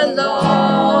came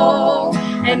along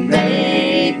and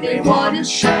made me want to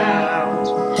shout.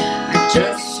 I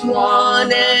just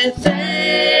want to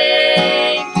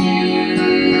thank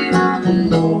you,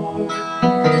 Lord.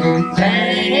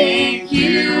 Thank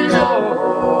you,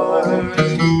 Lord.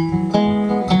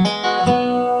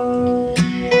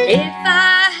 If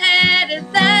I had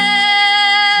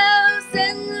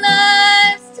 1,000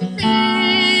 lives to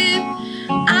live,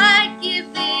 I'd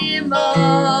give them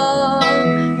all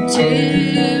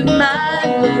to my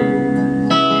Lord.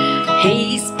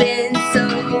 He's been so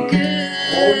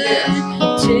good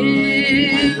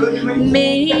to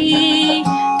me.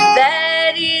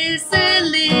 That is the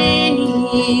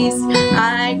least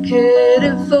I could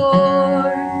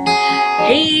afford.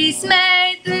 He's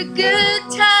made the good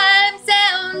times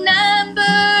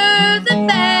outnumber the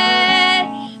bad.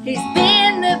 He's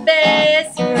been the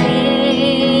best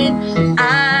friend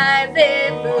I've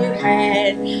ever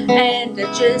had, and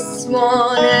I just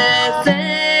wanna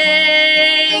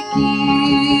thank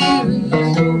you,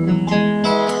 Lord.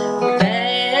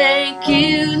 Thank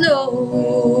you,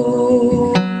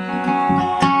 Lord.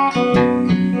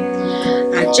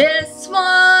 I just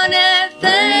wanna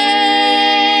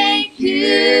thank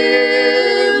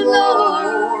you,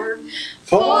 Lord,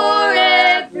 for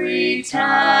every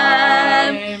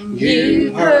time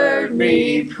you heard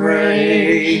me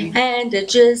pray, and And I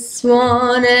just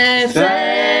wanna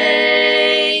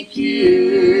thank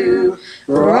you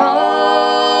for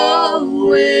always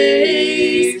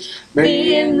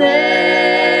being there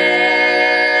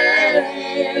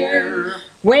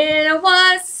when I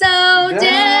was so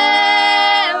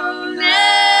down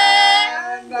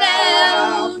and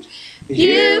out.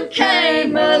 You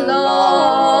came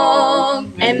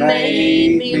along and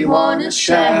made me wanna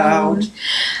shout.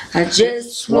 I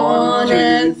just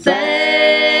wanna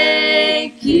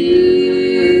thank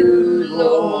you,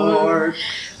 Lord.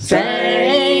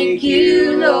 Thank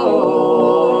you,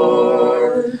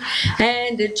 Lord.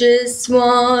 And I just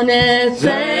wanna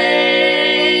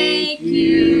thank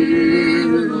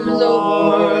you,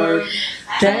 Lord.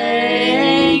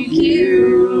 Thank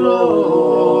you, Lord.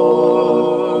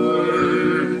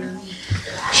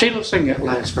 Sheila, sing that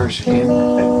last verse again.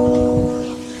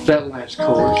 That last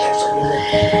chorus.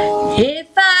 If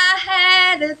I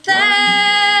had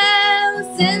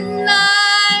 1,000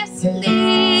 lives to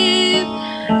live,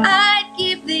 I'd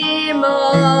give them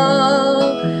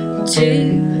all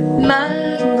to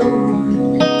my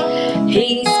Lord.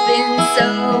 He's been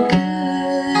so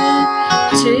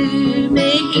good to me.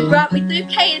 He brought me through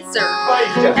cancer.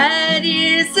 That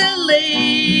is the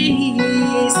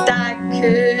least I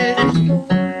could afford.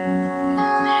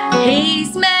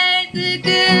 He's made the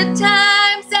good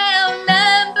times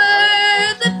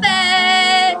outnumber the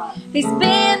bad. He's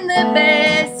been the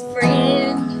best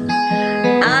friend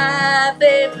I've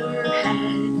ever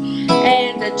had.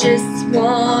 And I just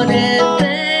wanna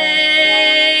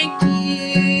thank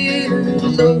you,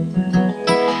 Lord.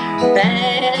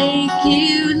 Thank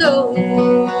you, Lord.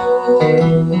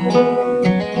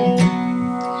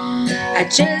 I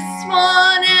just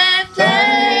wanna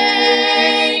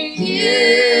thank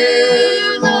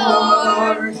you,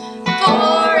 Lord,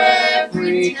 for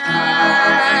every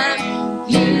time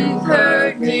you've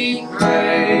heard me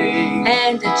pray.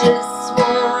 And I just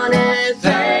wanna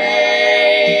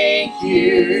thank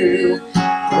you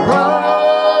for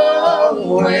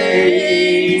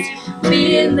always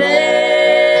being there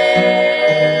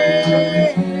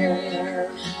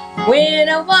when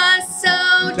I was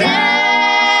so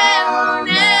down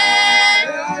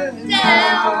and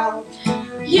out.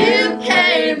 You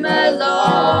came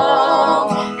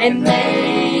along and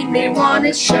made me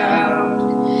wanna shout.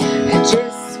 I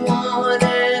just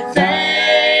wanna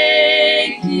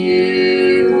thank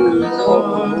you,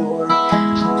 Lord.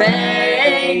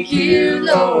 Thank you,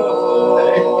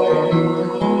 Lord.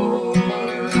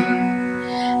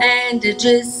 And I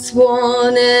just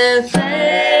wanna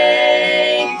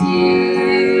thank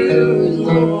you,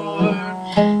 Lord.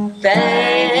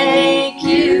 Thank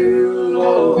you,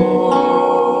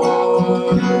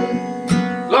 Lord.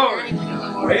 Glory.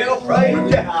 Well,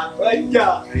 praise God, praise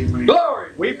God.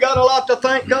 Glory. We've got a lot to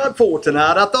thank God for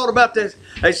tonight. I thought about this.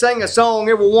 They sing a song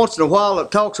every once in a while that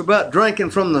talks about drinking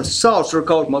from the saucer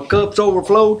because my cup's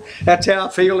overflowed. That's how I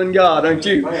feel in God, don't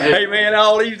you? Amen.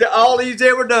 All he's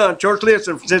ever done, church,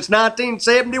 listen, since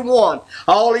 1971,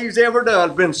 all he's ever done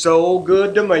has been so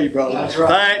good to me, brother. That's right.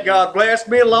 Thank God. Blessed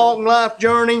me a long life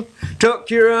journey, took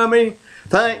care of me.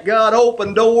 Thank God,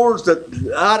 opened doors that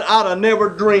I'd have never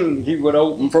dreamed He would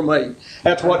open for me.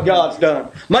 That's what God's done.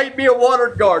 Made me a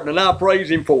watered garden, and I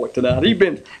praise Him for it tonight. He's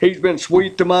been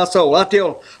sweet to my soul. I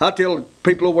tell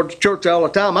people over at the church all the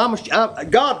time,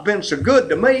 God's been so good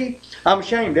to me, I'm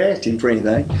ashamed to ask Him for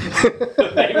anything.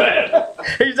 Amen.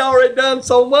 He's already done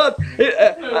so much.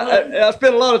 I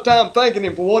spend a lot of time thanking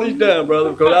Him for what He's done,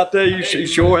 brother, because I tell you, He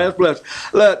sure has blessed.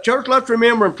 Church, let's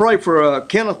remember and pray for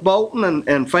Kenneth Bolton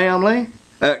and family.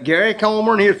 Gary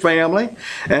Comer and his family,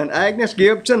 and Agnes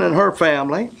Gibson and her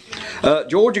family.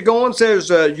 Georgia Goins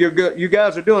says you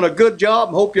guys are doing a good job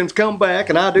and hope you can come back,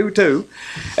 and I do too.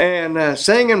 And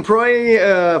sing and pray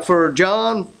for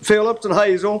John Phillips and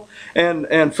Hazel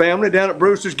and family down at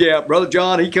Brewster's Gap. Brother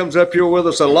John, he comes up here with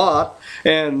us a lot,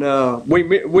 and we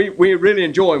really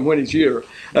enjoy him when he's here.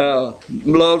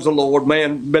 Loves the Lord,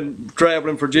 man. Been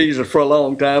traveling for Jesus for a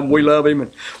long time. We love him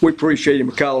and we appreciate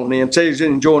him calling in. Says he's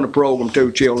enjoying the program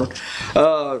too, children.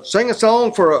 Sing a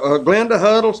song for Glenda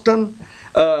Huddleston,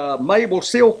 Mabel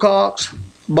Silcox,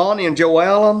 Bonnie and Joe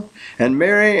Allen, and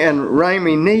Mary and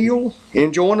Ramey Neal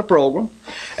enjoying the program.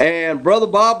 And Brother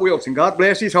Bob Wilson, God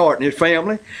bless his heart and his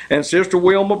family, and Sister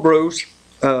Wilma Bruce.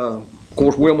 Of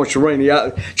course, Wilma Serini,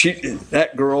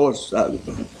 that girl is.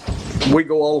 We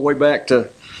go all the way back to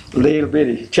little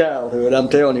bitty childhood. I'm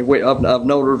telling you, I've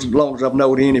known her as long as I've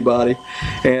known anybody,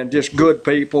 and just good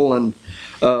people. And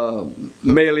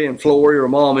Millie and Flory, her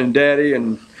mom and daddy,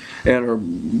 and her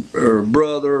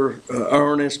brother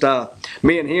Ernest.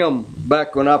 Me and him,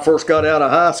 back when I first got out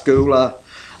of high school,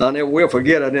 I never will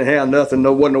forget, I didn't have nothing,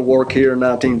 wasn't no work here in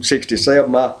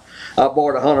 1967. I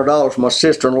borrowed $100 from my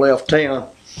sister and left town.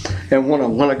 And when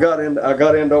I got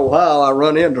into Ohio, I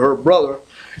run into her brother,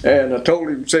 and I told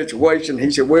him the situation. He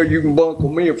said, "Well, you can bunk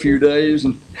with me a few days."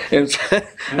 And in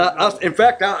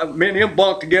fact, me and him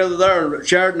bunked together there and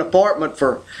shared an apartment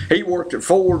he worked at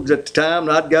Ford's at the time,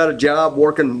 and I'd got a job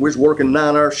working. We was working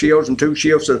 9-hour shifts and 2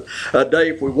 shifts a day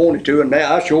if we wanted to. And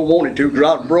now I sure wanted to because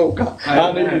I was broke.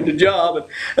 I needed the job.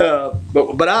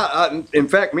 But I, in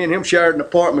fact, me and him shared an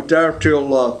apartment there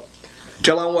till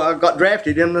I got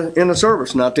drafted in the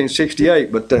service in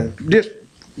 1968. But just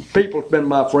people have been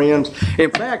my friends. In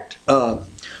fact,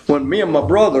 when me and my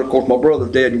brother, of course my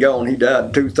brother's dead and gone, he died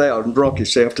in 2000, drunk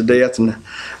himself to death, and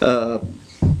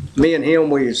me and him,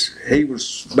 he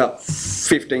was about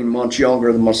 15 months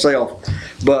younger than myself.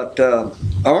 But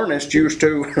Ernest used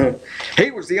to,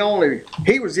 he was the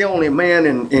only man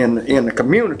in the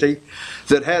community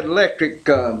that had electric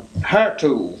hair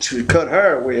tools to cut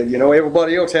hair with. You know,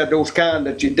 everybody else had those kind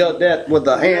that you did that with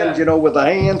the hands, you know, with the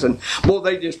hands, and boy,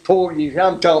 they just pull you.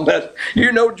 I'm talking about,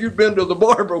 you know, you've been to the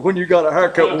barber when you got a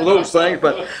haircut with those things.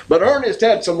 But Ernest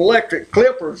had some electric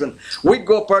clippers, and we'd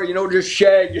go up there, you know, just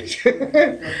shag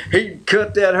it. He'd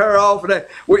cut that hair off, and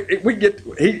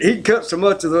he'd cut so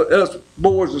much of us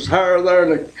boys' hair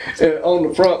there on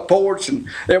the front porch, and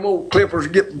them old clippers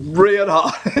get red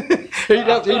hot. He'd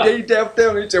have to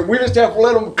tell me, he said, "We just have to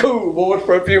let them cool, boys,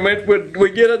 for a few minutes.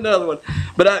 We get another one."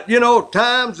 But you know,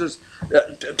 times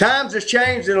has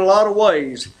changed in a lot of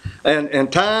ways,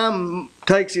 and time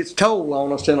takes its toll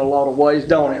on us in a lot of ways,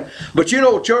 don't it? But you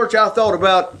know, church, I thought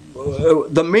about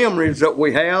the memories that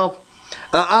we have.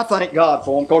 I thank God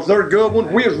for them because they're good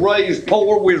ones. We was raised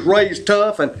poor, we was raised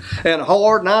tough and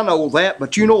hard, and I know that.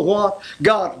 But you know what?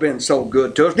 God's been so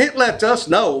good to us. And it lets us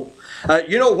know.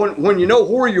 You know, when you know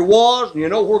where you was and you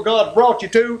know where God brought you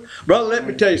to, brother, let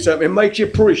me tell you something. It makes you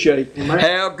appreciate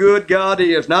how good God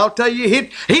is. And I'll tell you,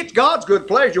 it's God's good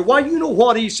pleasure. Why, you know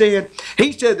what He said?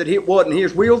 He said that it wasn't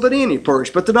His will that any perish,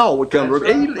 but that all would come to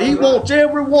repentance. He wants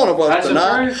every one of us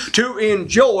tonight to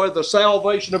enjoy the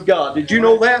salvation of God. Did you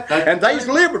know that? And there's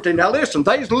liberty. Now listen,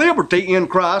 there's liberty in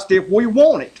Christ if we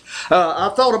want it.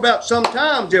 I thought about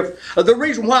sometimes if the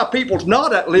reason why people's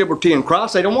not at liberty in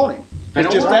Christ, they don't want Him.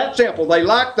 It's just that simple. They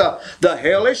like the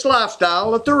hellish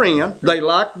lifestyle that they're in. They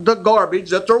like the garbage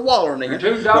that they're wallowing in.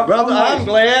 But brother, I'm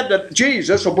glad that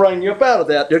Jesus will bring you up out of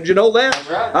that. Did you know that? That's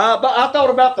right. But I thought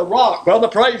about the rock, brother.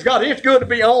 Praise God. It's good to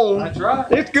be on. That's right.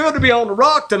 It's good to be on the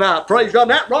rock tonight. Praise God.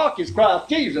 And that rock is Christ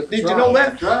Jesus. Did you know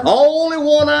that? That's right. Only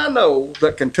one I know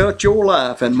that can touch your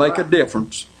life and make a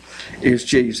difference is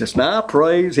Jesus. Now I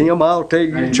praise Him. I'll tell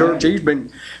you, Amen. Church, He's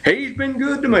been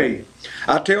good to me.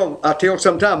 I tell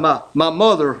sometimes my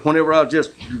mother, whenever I was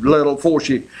just little, before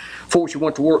she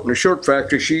went to work in the shirt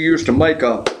factory, she used to make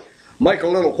a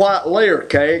little white layer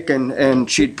cake, and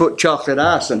she'd put chocolate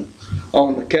icing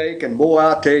on the cake, and boy,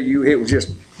 I tell you, it was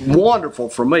just wonderful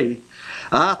for me.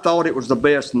 I thought it was the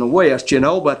best in the West, you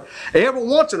know, but every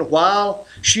once in a while,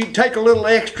 she'd take a little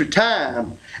extra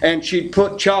time and she'd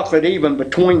put chocolate even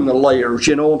between the layers,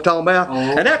 you know what I'm talking about? Oh.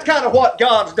 And that's kind of what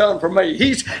God's done for me.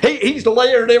 He's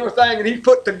layered everything, and He's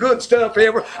put the good stuff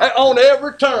on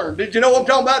every turn. Did you know what I'm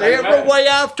talking about? Amen. Every way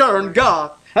I've turned,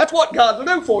 God. That's what God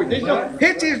will do for you. Did you know?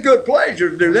 It's His good pleasure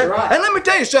to do that. Right. And let me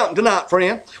tell you something tonight,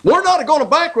 friend. We're not going to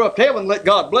bankrupt heaven and let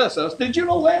God bless us. Did you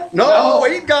know that? No,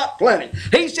 He's got plenty.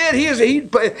 He said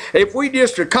if we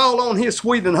just call on His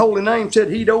sweet and holy name, said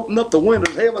He'd open up the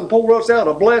windows of heaven and pour us out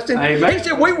a blessing. Amen. He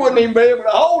said we wouldn't even be able to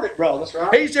hold it, brother.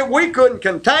 Right. He said we couldn't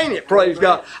contain it, praise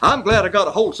God. I'm glad I got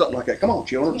to hold something like that. Come on,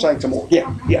 children, sing some more.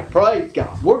 Yeah, praise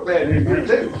God. We're glad to hear it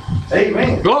too.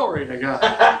 Amen. Glory to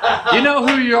God. You know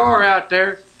who you are out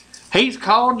there. He's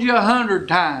called you 100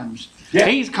 times. Yeah.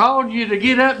 He's called you to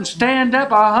get up and stand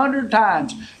up 100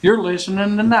 times. You're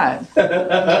listening tonight.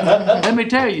 Let me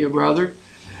tell you, brother,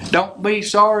 don't be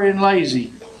sorry and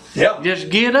lazy. Yep. Just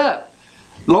get up.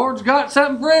 Lord's got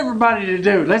something for everybody to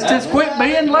do. Let's just quit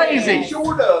being lazy.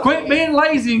 Sure does. Quit being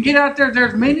lazy and get out there.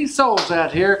 There's many souls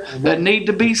out here that need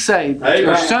to be saved.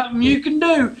 There's something you can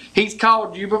do. He's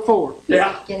called you before.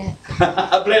 Yeah. Get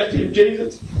up. I bless you,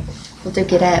 Jesus. We'll do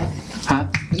get up. Huh?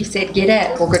 You said get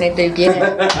up. We're going to do get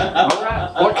up. All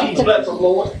right. What key? Bless the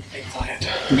Lord.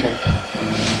 Okay.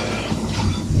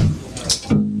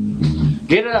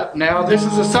 Get up now. This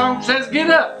is a song that says get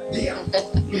up.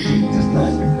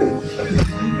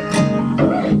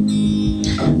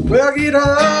 Well, get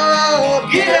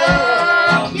up, Get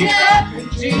up. Get up in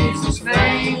Jesus'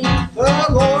 name. the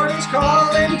Lord is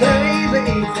calling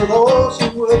daily for those who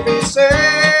will be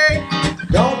saved.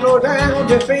 Don't go down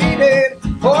defeated,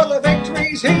 for the victory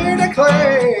victory's here to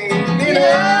claim. Get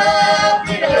up,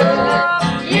 get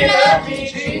up, get up in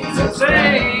Jesus'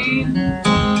 name.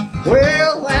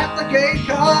 Well, at the gate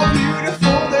called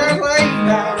Beautiful, they're laid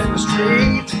out in the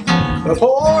street. The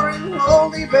poor and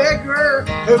lonely beggar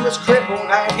who was crippled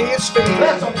at his feet.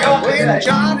 When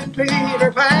John and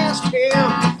Peter passed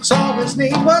him, saw his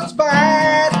need was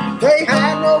bad. They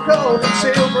had no gold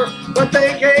and silver, but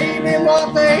they gave him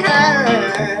what they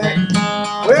had.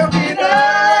 Well, get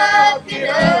up, get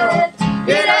up,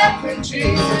 get up in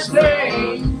Jesus'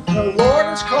 name. The Lord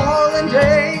is calling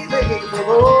daily for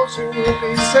those who will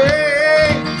be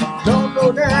saved. Don't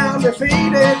go down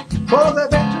defeated, for the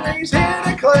victory's here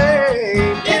to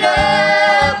claim. Get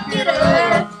up, get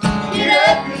up, get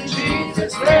up in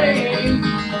Jesus' name.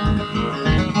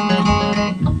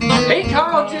 He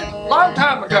called you a long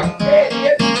time ago.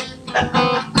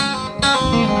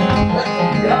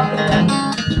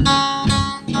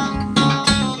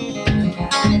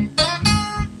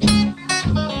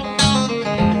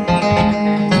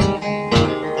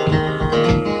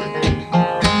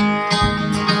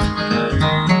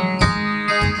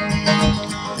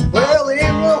 Well,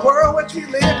 in the world which we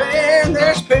live in,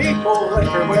 there's people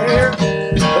everywhere.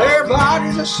 Their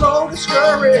bodies are so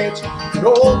discouraged and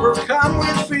overcome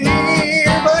with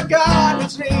fear. But God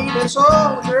is needing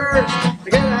soldiers to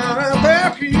get out of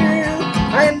their pew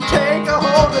and take a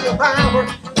hold of the power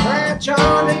that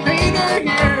John and Peter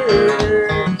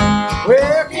used.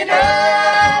 Well, get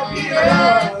up, get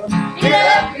up, get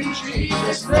up in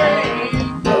Jesus'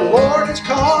 name. The Lord is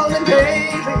calling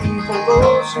daily for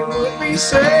those who would be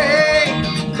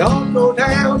saved. Don't go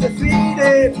down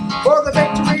defeated, for the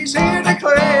victory's here to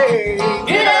claim.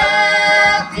 Get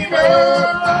up, get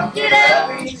up, get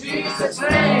up in Jesus'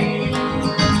 name.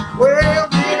 Well,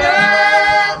 get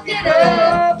up, get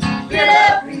up, get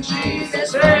up in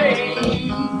Jesus'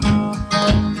 name.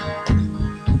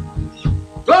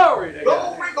 Glory to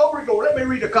God. Glory, glory, glory. Let me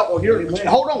read a couple here.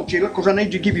 Hold on, Sheila, because I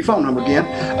need you to give your phone number again.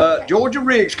 Georgia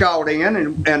Riggs called in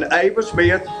and Ava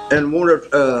Smith and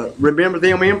want to remember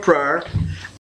them in prayer.